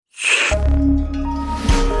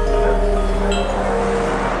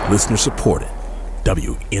Listener supported.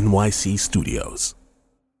 WNYC Studios.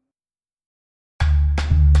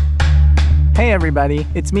 Hey everybody,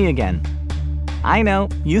 it's me again. I know,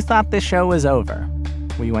 you thought this show was over.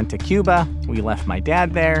 We went to Cuba, we left my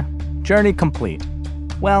dad there, journey complete.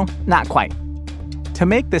 Well, not quite. To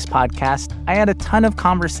make this podcast, I had a ton of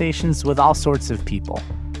conversations with all sorts of people.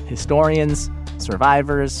 Historians,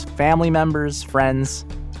 survivors, family members, friends.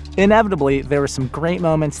 Inevitably, there were some great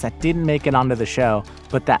moments that didn't make it onto the show,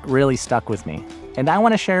 but that really stuck with me. And I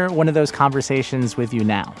want to share one of those conversations with you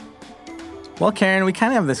now. Well, Karen, we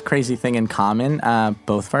kind of have this crazy thing in common.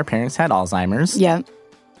 Both of our parents had Alzheimer's. Yeah.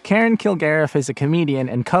 Karen Kilgariff is a comedian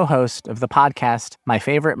and co-host of the podcast My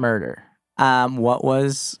Favorite Murder. What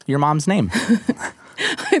was your mom's name?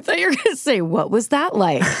 I thought you were going to say, what was that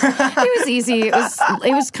like? It was easy. It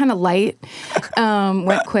was kind of light.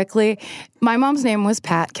 Went quickly. My mom's name was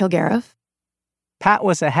Pat Kilgariff. Pat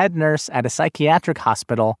was a head nurse at a psychiatric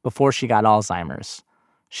hospital before she got Alzheimer's.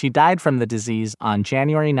 She died from the disease on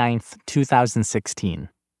January 9th, 2016.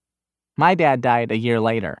 My dad died a year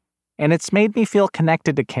later, and it's made me feel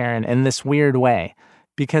connected to Karen in this weird way,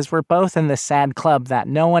 because we're both in this sad club that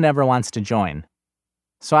no one ever wants to join.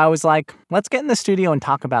 So I was like, let's get in the studio and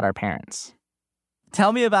talk about our parents.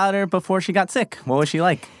 Tell me about her before she got sick. What was she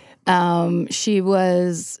like? She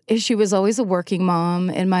was always a working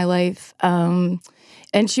mom in my life,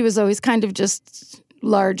 and she was always kind of just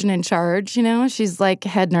large and in charge, you know? She's like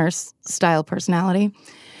head nurse style personality.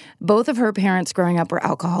 Both of her parents growing up were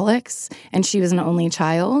alcoholics, and she was an only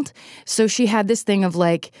child. So she had this thing of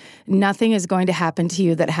like, nothing is going to happen to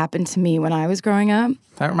you that happened to me when I was growing up.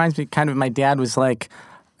 That reminds me kind of, my dad was like,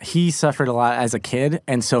 he suffered a lot as a kid,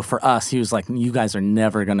 and so for us, he was like, you guys are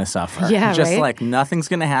never going to suffer. Yeah, just right? like, nothing's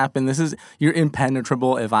going to happen. You're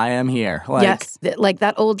impenetrable if I am here. Like, yes, like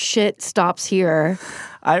that old shit stops here.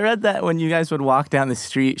 I read that when you guys would walk down the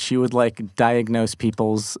street, she would like diagnose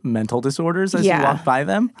people's mental disorders as you walked by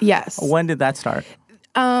them? Yes. When did that start?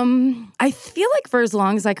 I feel like for as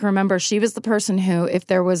long as I can remember, she was the person who, if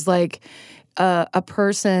there was like a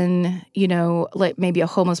person, you know, like maybe a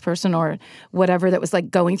homeless person or whatever that was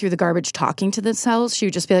like going through the garbage talking to themselves, she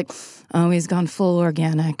would just be like, oh, he's gone full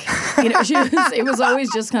organic. You know, it was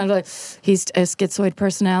always just kind of like, he's a schizoid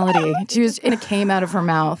personality. And it came out of her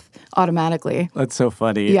mouth automatically. That's so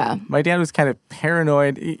funny. Yeah. My dad was kind of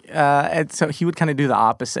paranoid, and so he would kind of do the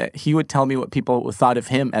opposite. He would tell me what people thought of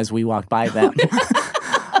him as we walked by them.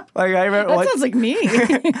 Like I remember, that sounds like me.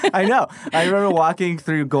 I know. I remember walking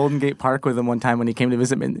through Golden Gate Park with him one time when he came to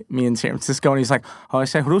visit me in San Francisco, and he's like, "Oh,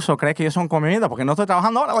 ese ruso cree que yo soy comida porque no estoy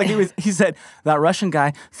trabajando." Like he said, that Russian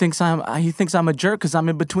guy thinks I'm a jerk because I'm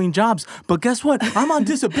in between jobs. But guess what? I'm on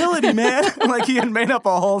disability, man. Like he had made up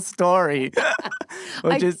a whole story,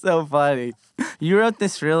 which is so funny. You wrote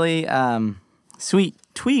this really sweet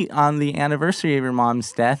tweet on the anniversary of your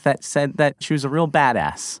mom's death that said that she was a real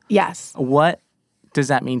badass. Yes. What does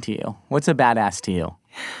that mean to you? What's a badass to you?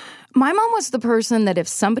 My mom was the person that if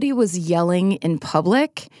somebody was yelling in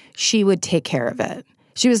public, she would take care of it.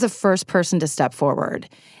 She was the first person to step forward,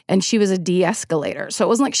 and she was a de-escalator. So it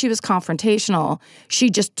wasn't like she was confrontational. She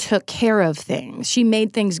just took care of things. She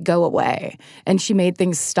made things go away, and she made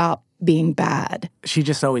things stop being bad. She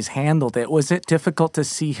just always handled it. Was it difficult to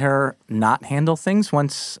see her not handle things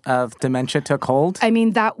once dementia took hold? I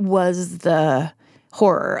mean, that was the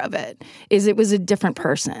horror of it, is it was a different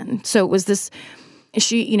person. So it was this,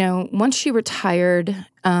 she, you know, once she retired,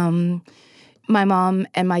 my mom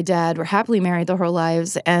and my dad were happily married their whole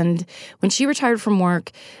lives. And when she retired from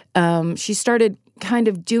work, she started kind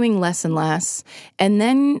of doing less and less. And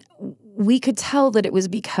then we could tell that it was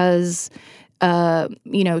because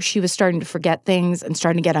you know, she was starting to forget things and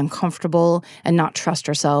starting to get uncomfortable and not trust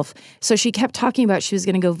herself. So she kept talking about she was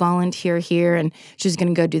going to go volunteer here and she was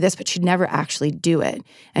going to go do this, but she'd never actually do it.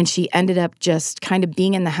 And she ended up just kind of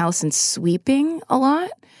being in the house and sweeping a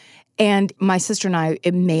lot. And my sister and I,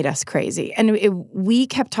 it made us crazy. And we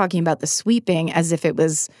kept talking about the sweeping as if it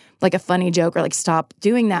was like a funny joke or like, stop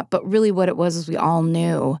doing that. But really what it was is we all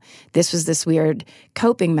knew this was this weird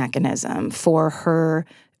coping mechanism for her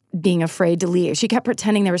being afraid to leave. She kept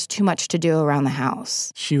pretending there was too much to do around the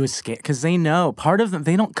house. She was scared because they know. Part of them,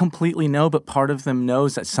 they don't completely know, but part of them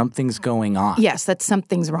knows that something's going on. Yes, that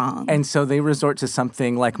something's wrong. And so they resort to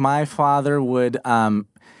something like my father would,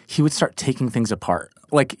 he would start taking things apart.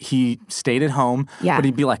 Like he stayed at home, but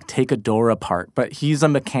he'd be like, take a door apart. But he's a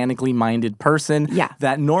mechanically minded person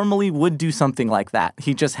that normally would do something like that.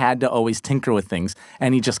 He just had to always tinker with things.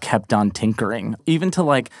 And he just kept on tinkering. Even to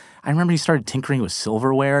like, I remember he started tinkering with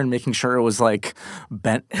silverware and making sure it was like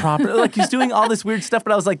bent properly. Like he's doing all this weird stuff.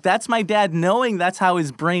 But I was like, that's my dad knowing that's how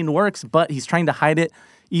his brain works. But he's trying to hide it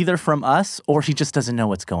either from us or he just doesn't know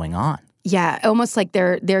what's going on. Yeah, almost like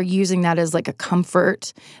they're using that as like a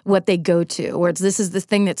comfort, what they go to, where this is the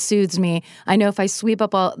thing that soothes me. I know if I sweep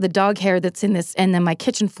up all the dog hair that's in this and then my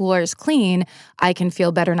kitchen floor is clean, I can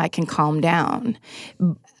feel better and I can calm down.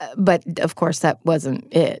 But of course, that wasn't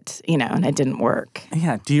it, and it didn't work.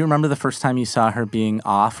 Yeah. Do you remember the first time you saw her being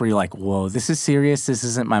off where you're like, whoa, this is serious? This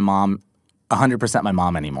isn't my mom, 100% my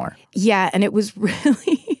mom anymore. Yeah, and it was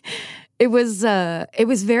really... It was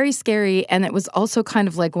very scary, and it was also kind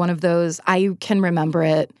of like one of those, I can remember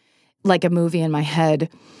it like a movie in my head.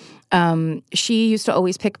 She used to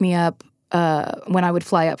always pick me up when I would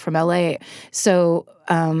fly up from LA. So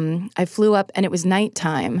I flew up, and it was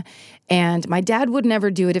nighttime. And my dad would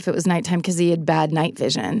never do it if it was nighttime because he had bad night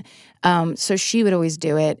vision. So she would always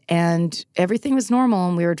do it. And everything was normal,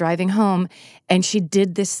 and we were driving home. And she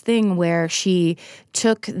did this thing where she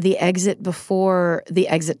took the exit before the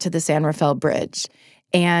exit to the San Rafael Bridge.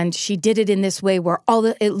 And she did it in this way where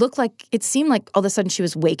it seemed like all of a sudden she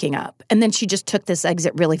was waking up. And then she just took this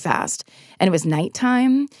exit really fast. And it was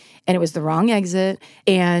nighttime, and it was the wrong exit.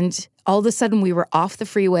 And all of a sudden we were off the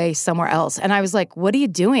freeway somewhere else. And I was like, what are you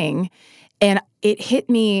doing? And it hit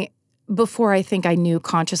me before I think I knew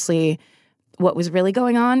consciously what was really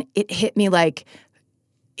going on. It hit me like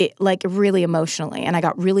really emotionally. And I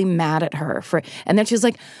got really mad at her and then she was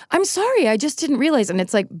like, I'm sorry, I just didn't realize. And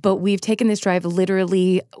it's like, but we've taken this drive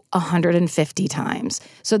literally 150 times.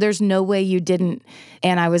 So there's no way you didn't.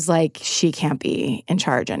 And I was like, she can't be in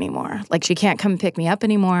charge anymore. Like, she can't come pick me up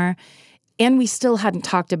anymore. And we still hadn't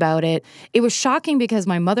talked about it. It was shocking because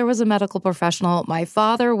my mother was a medical professional. My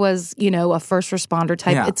father was, a first responder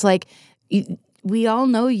type. Yeah. It's like, we all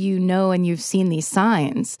know and you've seen these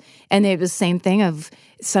signs. And it was the same thing of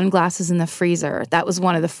sunglasses in the freezer. That was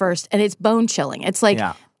one of the first. And it's bone chilling. It's like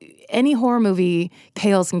any horror movie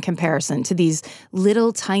pales in comparison to these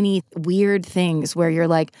little tiny weird things where you're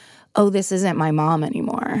like, oh, this isn't my mom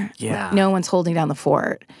anymore. Yeah. No one's holding down the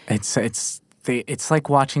fort. It's like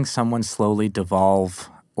watching someone slowly devolve,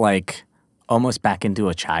 like almost back into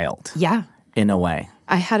a child. Yeah. In a way.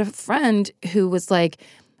 I had a friend who was like,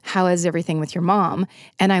 how is everything with your mom?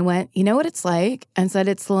 And I went, you know what it's like? And said,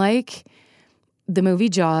 it's like the movie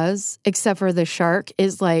Jaws, except for the shark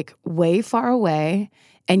is like way far away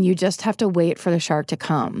and you just have to wait for the shark to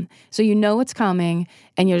come. So you know it's coming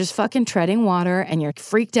and you're just fucking treading water and you're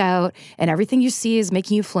freaked out and everything you see is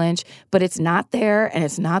making you flinch, but it's not there and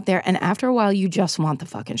it's not there. And after a while, you just want the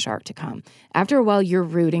fucking shark to come. After a while, you're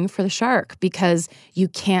rooting for the shark because you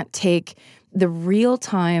can't take the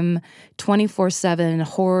real-time 24/7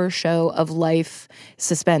 horror show of life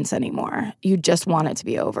suspense anymore. You just want it to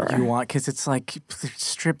be over. Because it's like they're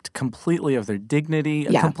stripped completely of their dignity,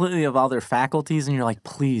 completely of all their faculties, and you're like,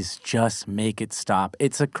 please just make it stop.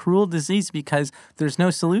 It's a cruel disease because there's no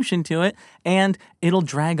solution to it, and it'll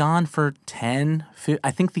drag on for 10,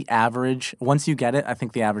 I think the average, once you get it, I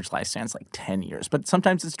think the average lifespan is like 10 years. But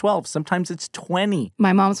sometimes it's 12, sometimes it's 20.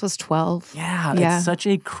 My mom's was 12. Yeah. It's such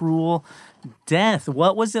a cruel death.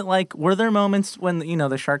 What was it like? Were there moments when,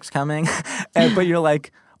 the shark's coming, but you're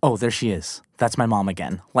like, oh, there she is. That's my mom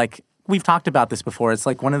again. Like, we've talked about this before. It's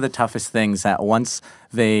like one of the toughest things that once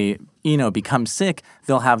they, become sick,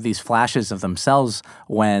 they'll have these flashes of themselves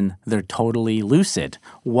when they're totally lucid.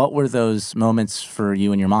 What were those moments for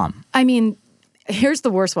you and your mom? I mean, here's the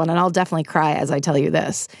worst one, and I'll definitely cry as I tell you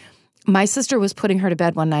this. My sister was putting her to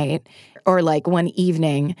bed one night, or like one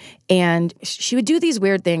evening, and she would do these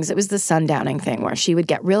weird things. It was the sundowning thing where she would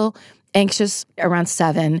get real anxious around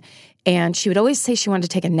 7, and she would always say she wanted to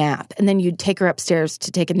take a nap, and then you'd take her upstairs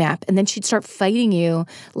to take a nap, and then she'd start fighting you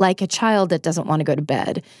like a child that doesn't want to go to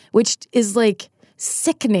bed, which is like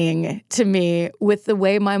sickening to me with the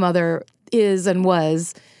way my mother is and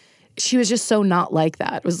was. She was just so not like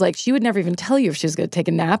that. It was like she would never even tell you if she was going to take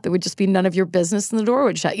a nap. It would just be none of your business and the door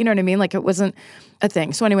would shut. You know what I mean? Like it wasn't a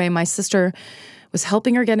thing. So anyway, my sister was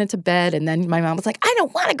helping her get into bed, and then my mom was like, I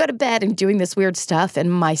don't want to go to bed, and doing this weird stuff.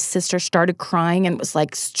 And my sister started crying and was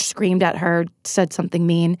like, screamed at her, said something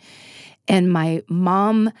mean. And my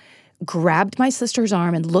mom grabbed my sister's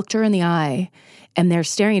arm and looked her in the eye, and they're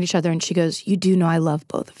staring at each other, and she goes, you do know I love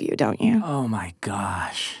both of you, don't you? Oh my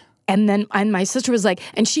gosh. And my sister was like,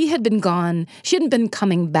 and she had been gone. She hadn't been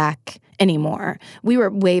coming back anymore. We were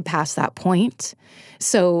way past that point.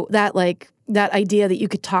 So that idea that you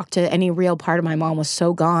could talk to any real part of my mom was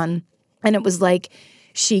so gone. And it was like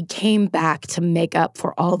she came back to make up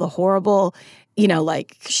for all the horrible,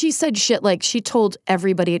 like she said shit like she told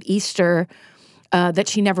everybody at Easter that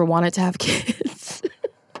she never wanted to have kids.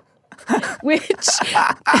 Which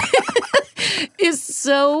is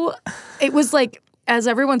so, it was like, as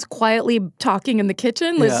everyone's quietly talking in the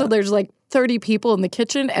kitchen, so there's like 30 people in the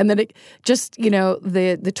kitchen, and then it just,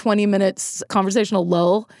 the 20 minutes conversational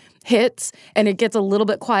lull hits, and it gets a little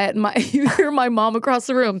bit quiet, and you hear my mom across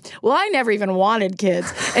the room. Well, I never even wanted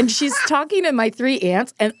kids. And she's talking to my 3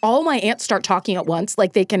 aunts, and all my aunts start talking at once,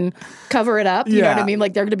 like they can cover it up. You know what I mean?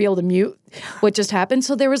 Like they're going to be able to mute what just happened.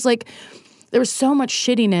 So there was so much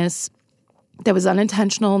shittiness that was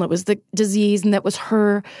unintentional, and it was the disease, and that was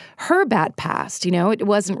her bad past. It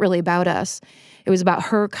wasn't really about us. It was about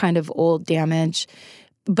her kind of old damage.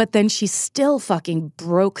 But then she still fucking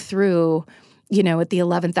broke through, at the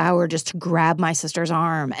 11th hour just to grab my sister's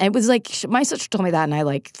arm. And it was like, my sister told me that, and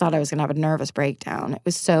I thought I was going to have a nervous breakdown. It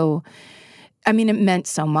was so, it meant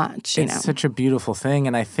so much, It's such a beautiful thing.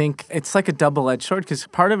 And I think it's like a double-edged sword, because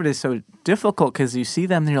part of it is so difficult because you see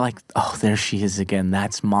them and you're like, oh, there she is again.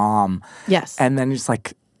 That's mom. Yes. And then it's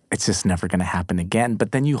like, it's just never going to happen again.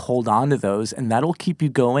 But then you hold on to those, and that'll keep you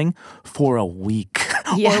going for a week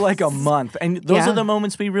or like a month. And those are the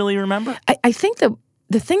moments we really remember. I think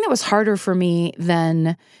the thing that was harder for me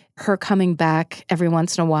than her coming back every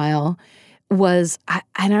once in a while was, and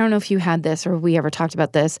I don't know if you had this or we ever talked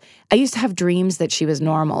about this, I used to have dreams that she was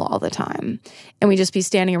normal all the time. And we'd just be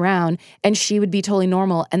standing around, and she would be totally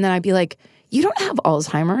normal. And then I'd be like, you don't have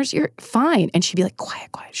Alzheimer's, you're fine. And she'd be like, quiet,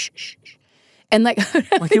 shh, shh. And like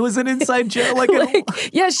it was an inside joke.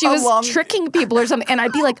 She was tricking people or something. And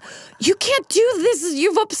I'd be like, you can't do this.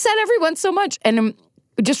 You've upset everyone so much. And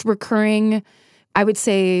just recurring, I would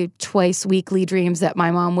say twice weekly dreams that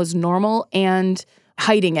my mom was normal and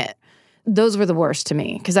hiding it. Those were the worst to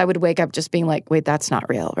me, because I would wake up just being like, wait, that's not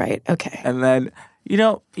real, right? Okay. And then,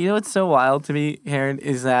 what's so wild to me, Karen,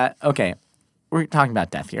 is that, okay, we're talking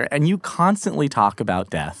about death here, and you constantly talk about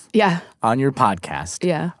death on your podcast.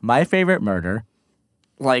 Yeah. My Favorite Murder,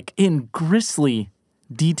 like in grisly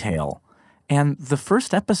detail. And the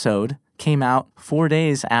first episode came out 4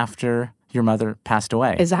 days after your mother passed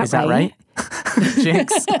away. Is that right?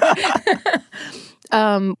 Jinx.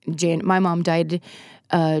 My mom died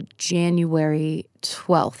January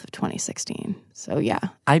 12th of 2016. So, yeah.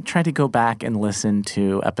 I tried to go back and listen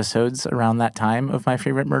to episodes around that time of My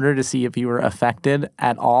Favorite Murder to see if you were affected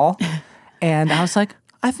at all. And I was like,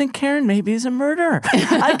 I think Karen maybe is a murderer.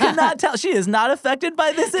 I could not tell. She is not affected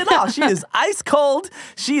by this at all. She is ice cold.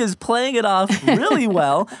 She is playing it off really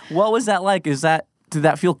well. What was that like? Did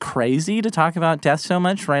that feel crazy to talk about death so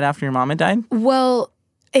much right after your mom had died? Well,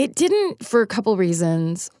 it didn't for a couple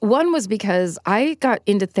reasons. One was because I got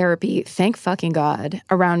into therapy, thank fucking God,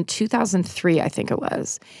 around 2003, I think it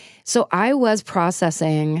was. So I was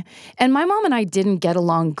processing, and my mom and I didn't get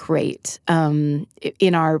along great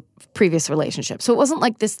in our previous relationship. So it wasn't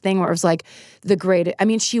like this thing where it was like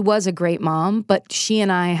she was a great mom, but she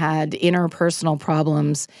and I had interpersonal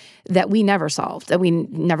problems that we never solved, that we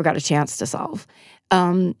never got a chance to solve.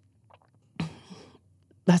 That's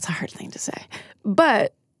a hard thing to say.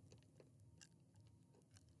 But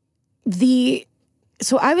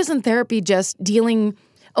so I was in therapy just dealing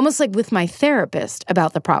almost like with my therapist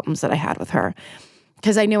about the problems that I had with her,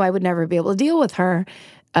 because I knew I would never be able to deal with her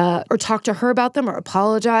or talk to her about them or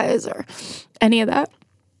apologize or any of that.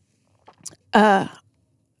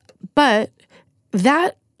 But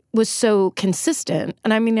that was so consistent.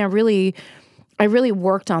 And I mean, I really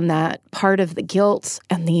worked on that part of the guilt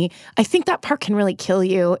and I think that part can really kill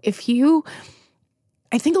you.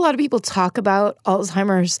 I think a lot of people talk about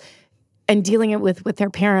Alzheimer's and dealing it with their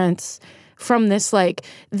parents from this, like,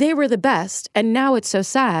 they were the best, and now it's so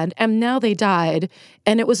sad, and now they died,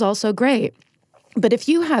 and it was all so great. But if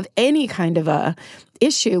you have any kind of a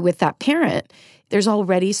issue with that parent, there's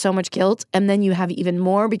already so much guilt, and then you have even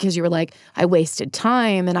more because you were like, I wasted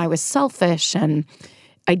time, and I was selfish, and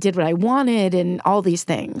I did what I wanted, and all these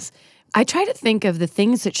things. I try to think of the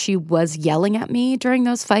things that she was yelling at me during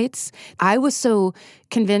those fights. I was so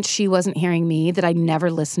convinced she wasn't hearing me that I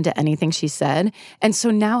never listened to anything she said. And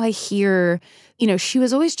so now I hear, she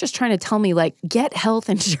was always just trying to tell me, like, get health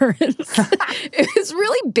insurance. It was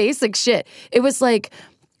really basic shit. It was like,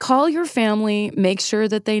 call your family, make sure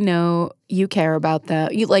that they know you care about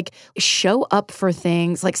them. You, like, show up for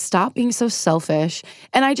things, like, stop being so selfish.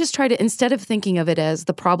 And I just try to, instead of thinking of it as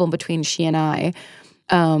the problem between she and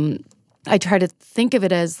I try to think of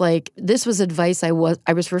it as like, this was advice I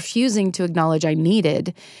was refusing to acknowledge I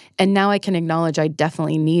needed, and now I can acknowledge I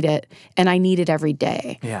definitely need it, and I need it every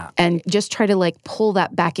day. Yeah. And just try to, like, pull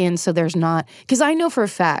that back in so there's not, because I know for a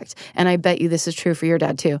fact, and I bet you this is true for your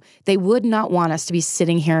dad too, they would not want us to be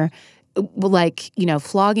sitting here like,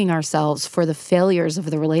 flogging ourselves for the failures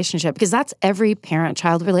of the relationship, because that's every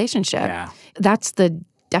parent-child relationship. Yeah. That's the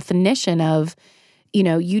definition of,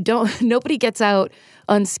 nobody gets out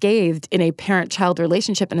unscathed in a parent-child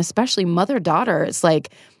relationship, and especially mother-daughter. It's like,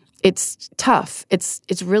 it's tough. It's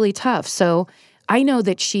really tough. So I know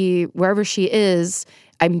that she, wherever she is,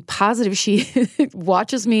 I'm positive she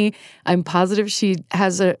watches me. I'm positive she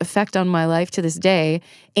has an effect on my life to this day.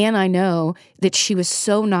 And I know that she was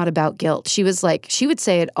so not about guilt. She was like, she would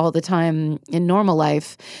say it all the time in normal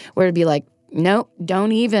life, where it'd be like, no,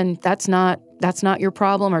 don't even, that's not your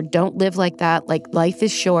problem, or don't live like that. Like, life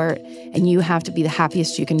is short and you have to be the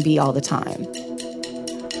happiest you can be all the time.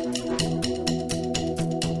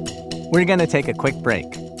 We're going to take a quick break.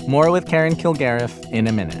 More with Karen Kilgariff in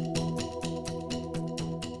a minute.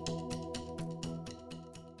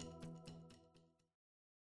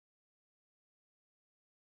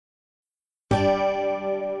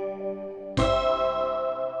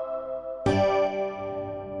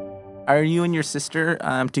 Are you and your sister,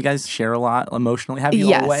 do you guys share a lot emotionally? Have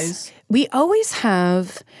you always? We always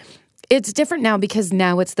have. It's different now because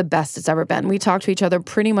now it's the best it's ever been. We talk to each other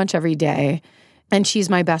pretty much every day, and she's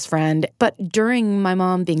my best friend. But during my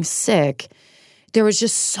mom being sick, there was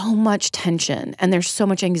just so much tension, and there's so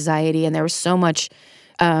much anxiety, and there was just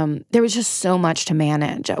so much to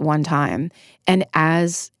manage at one time. And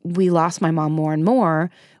as we lost my mom more and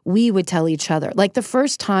more, we would tell each other. Like, the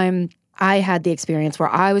first time I had the experience where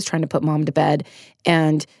I was trying to put mom to bed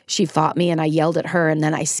and she fought me and I yelled at her and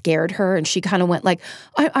then I scared her and she kind of went like,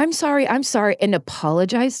 I'm sorry, and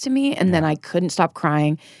apologized to me. And then I couldn't stop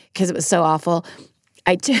crying because it was so awful.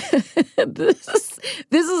 This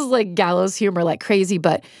is like gallows humor, like crazy.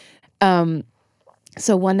 But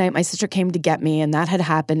so one night my sister came to get me and that had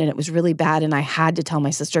happened and it was really bad. And I had to tell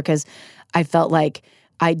my sister because I felt like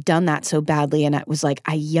I'd done that so badly, and it was like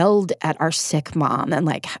I yelled at our sick mom and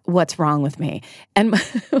like, what's wrong with me? And my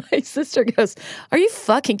sister goes, are you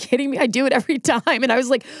fucking kidding me? I do it every time. And I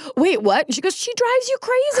was like, wait, what? And she goes, she drives you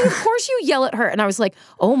crazy. Of course you yell at her. And I was like,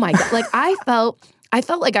 oh my God. Like, I felt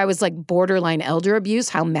like I was like borderline elder abuse,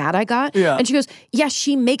 how mad I got. Yeah. And she goes, yeah,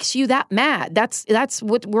 she makes you that mad. That's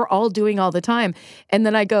what we're all doing all the time. And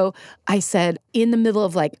then I said, in the middle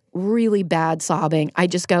of like really bad sobbing, I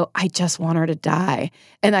just want her to die.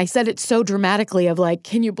 And I said it so dramatically of like,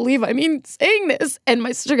 can you believe saying this? And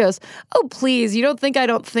my sister goes, oh, please, you don't think I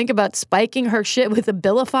don't think about spiking her shit with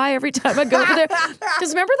Abilify every time I go over there? Because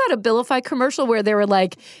remember that Abilify commercial where they were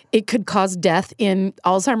like, it could cause death in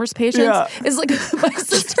Alzheimer's patients? Yeah. It's like my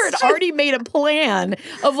sister had already made a plan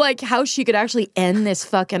of like how she could actually end this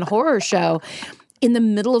fucking horror show. In the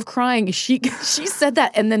middle of crying, she said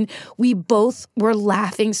that, and then we both were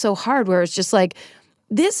laughing so hard where it's just like,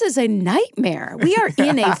 this is a nightmare. We are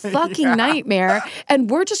in a fucking nightmare, and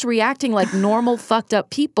we're just reacting like normal fucked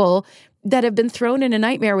up people that have been thrown in a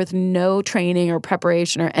nightmare with no training or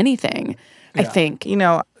preparation or anything, I think.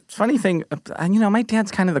 Funny thing, my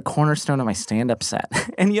dad's kind of the cornerstone of my stand-up set,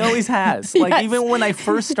 and he always has. Like, yes. Even when I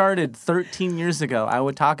first started 13 years ago, I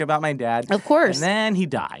would talk about my dad. Of course. And then he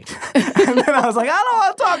died. And then I was like, I don't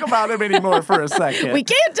want to talk about him anymore for a second. We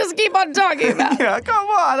can't just keep on talking about him. Yeah, come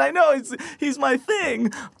on. I know he's my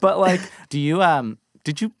thing. But, like, did you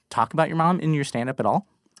talk about your mom in your stand-up at all?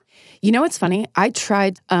 You know what's funny? I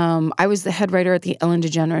tried. I was the head writer at the Ellen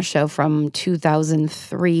DeGeneres show from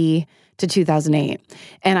 2003 to 2008.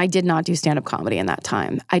 And I did not do stand-up comedy in that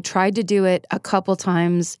time. I tried to do it a couple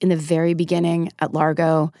times in the very beginning at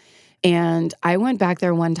Largo. And I went back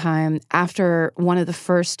there one time after one of the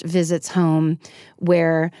first visits home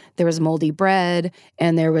where there was moldy bread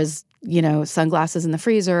and there was, sunglasses in the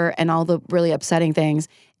freezer and all the really upsetting things.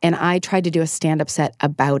 And I tried to do a stand-up set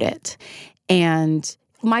about it. And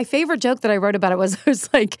my favorite joke that I wrote about it was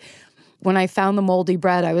like, when I found the moldy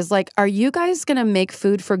bread, I was like, are you guys going to make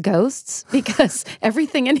food for ghosts? Because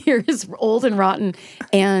everything in here is old and rotten.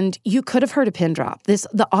 And you could have heard a pin drop.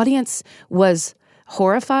 The audience was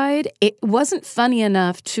horrified. It wasn't funny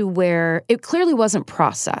enough to where it clearly wasn't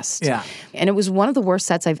processed. Yeah. And it was one of the worst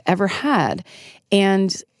sets I've ever had.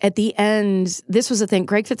 And at the end, this was the thing.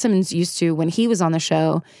 Greg Fitzsimmons used to, when he was on the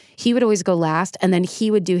show, he would always go last, and then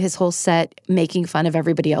he would do his whole set making fun of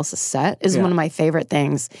everybody else's set. Is one of my favorite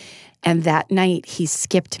things. And that night, he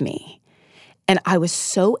skipped me. And I was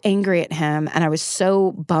so angry at him, and I was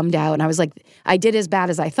so bummed out. And I was like, I did as bad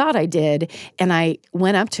as I thought I did. And I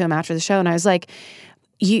went up to him after the show, and I was like,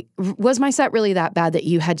 was my set really that bad that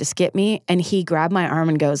you had to skip me? And he grabbed my arm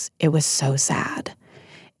and goes, it was so sad.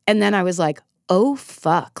 And then I was like, oh,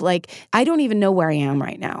 fuck. Like, I don't even know where I am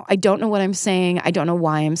right now. I don't know what I'm saying. I don't know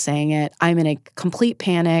why I'm saying it. I'm in a complete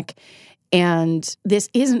panic. And this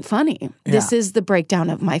isn't funny. Yeah. This is the breakdown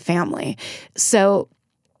of my family. So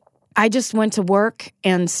I just went to work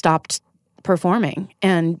and stopped performing.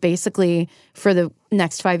 And basically, for the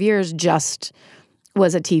next 5 years, just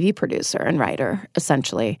was a TV producer and writer,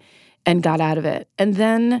 essentially, and got out of it. And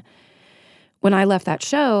then when I left that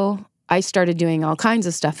show, I started doing all kinds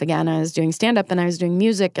of stuff again. I was doing stand-up, and I was doing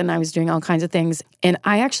music, and I was doing all kinds of things. And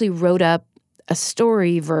I actually wrote up a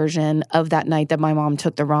story version of that night that my mom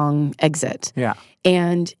took the wrong exit. Yeah.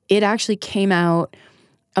 And it actually came out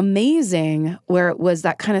amazing, where it was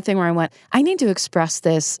that kind of thing where I went, I need to express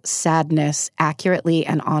this sadness accurately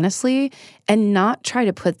and honestly, and not try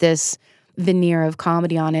to put this veneer of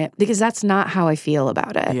comedy on it, because that's not how I feel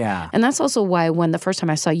about it. Yeah. And that's also why when the first time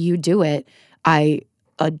I saw you do it, I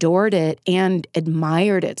adored it and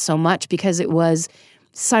admired it so much, because it was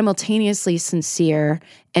simultaneously sincere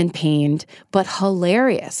and pained, but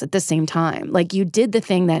hilarious at the same time. Like, you did the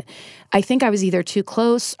thing that I think I was either too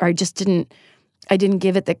close, or I didn't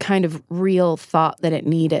give it the kind of real thought that it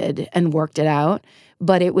needed and worked it out.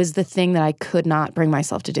 But it was the thing that I could not bring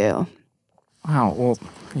myself to do. Wow. Well,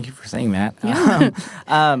 thank you for saying that.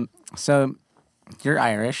 Yeah. So you're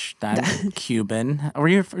Irish. I'm Cuban.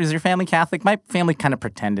 Is your family Catholic? My family kind of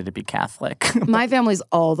pretended to be Catholic. My family's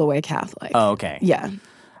all the way Catholic. Oh, okay. Yeah.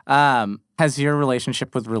 Has your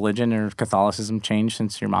relationship with religion or Catholicism changed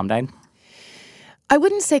since your mom died? I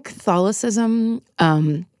wouldn't say Catholicism,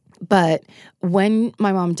 but when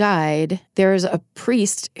my mom died, there was a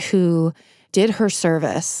priest who did her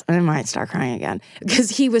service. I might start crying again, because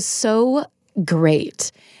he was so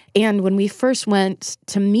great. And when we first went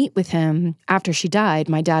to meet with him after she died,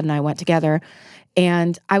 my dad and I went together.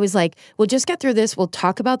 And I was like, we'll just get through this. We'll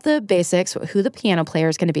talk about the basics, who the piano player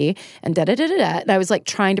is going to be, and da-da-da-da-da. And I was like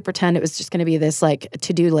trying to pretend it was just going to be this like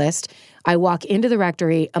to-do list. I walk into the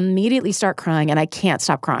rectory, immediately start crying, and I can't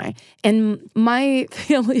stop crying. And my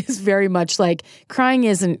family is very much like, crying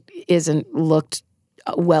isn't looked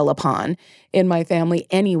well upon in my family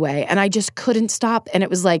anyway. And I just couldn't stop. And it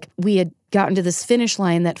was like we had gotten to this finish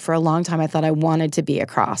line that for a long time I thought I wanted to be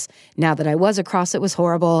across. Now that I was across, it was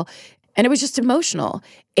horrible. And it was just emotional.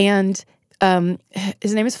 And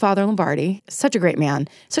his name is Father Lombardi. Such a great man.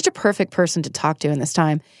 Such a perfect person to talk to in this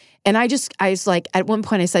time. And I was like, at one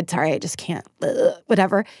point I said, sorry, I just can't,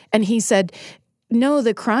 whatever. And he said, no,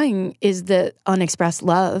 the crying is the unexpressed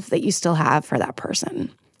love that you still have for that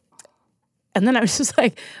person. And then I was just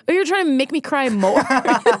like, oh, you're trying to make me cry more.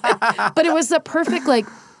 But it was the perfect, like,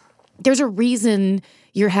 there's a reason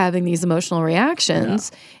you're having these emotional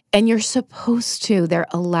reactions, and you're supposed to. They're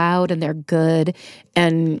allowed and they're good.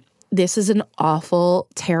 And this is an awful,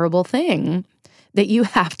 terrible thing that you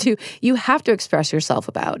have to express yourself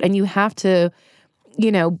about, and you have to,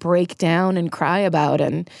 break down and cry about.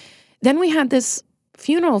 And then we had this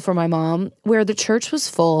funeral for my mom where the church was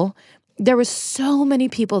full. There was so many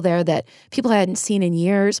people there that people I hadn't seen in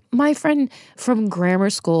years. My friend from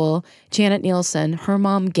grammar school, Janet Nielsen, her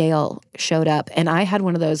mom, Gail, showed up. And I had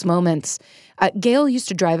one of those moments. Gail used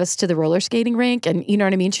to drive us to the roller skating rink. And you know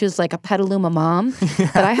what I mean? She was like a Petaluma mom.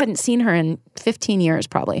 But I hadn't seen her in 15 years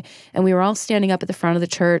probably. And we were all standing up at the front of the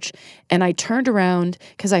church. And I turned around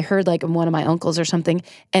because I heard like one of my uncles or something.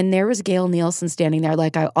 And there was Gail Nielsen standing there.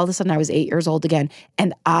 Like all of a sudden I was 8 years old again.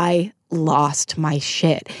 And I lost my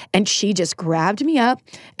shit. And she just grabbed me up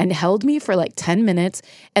and held me for like 10 minutes.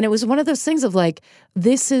 And it was one of those things of like,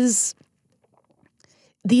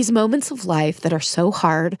 these moments of life that are so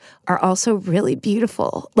hard are also really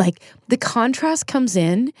beautiful. Like the contrast comes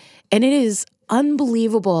in and it is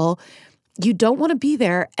unbelievable. You don't want to be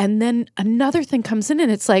there. And then another thing comes in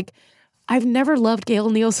and it's like, I've never loved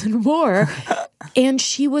Gail Nielsen more. And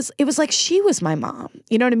it was like she was my mom.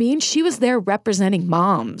 You know what I mean? She was there representing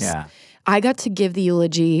moms. Yeah. I got to give the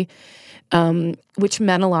eulogy, which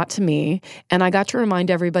meant a lot to me. And I got to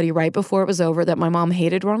remind everybody right before it was over that my mom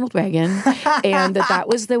hated Ronald Reagan and that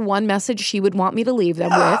was the one message she would want me to leave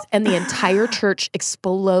them with. And the entire church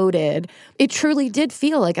exploded. It truly did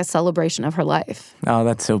feel like a celebration of her life. Oh,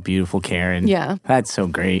 that's so beautiful, Karen. Yeah. That's so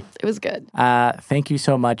great. It was good. Thank you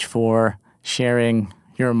so much for sharing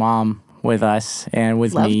your mom with us and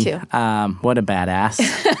with Love me. to. What a badass.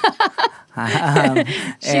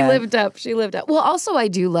 She lived up. Well, also, I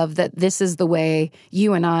do love that this is the way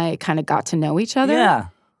you and I kind of got to know each other. Yeah.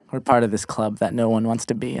 We're part of this club that no one wants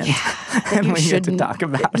to be in. Yeah. And we get to talk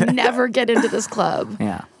about it. Never get into this club.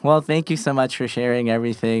 Yeah. Well, thank you so much for sharing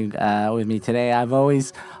everything with me today. I've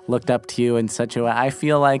always looked up to you in such a way. I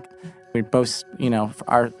feel like we're both,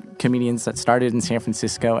 our comedians that started in San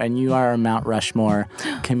Francisco, and you are a Mount Rushmore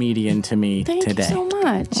comedian to me Thank today. you so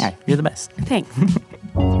much. Yeah, you're the best. Thanks.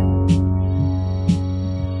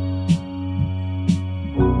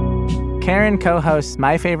 Karen co-hosts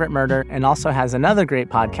My Favorite Murder and also has another great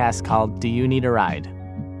podcast called Do You Need a Ride?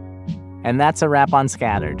 And that's a wrap on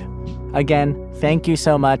Scattered. Again, thank you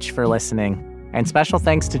so much for listening. And special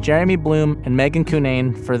thanks to Jeremy Bloom and Megan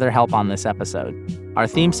Cunane for their help on this episode. Our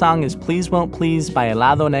theme song is Please Won't Please by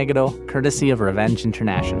Helado Negro, courtesy of Revenge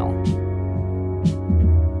International.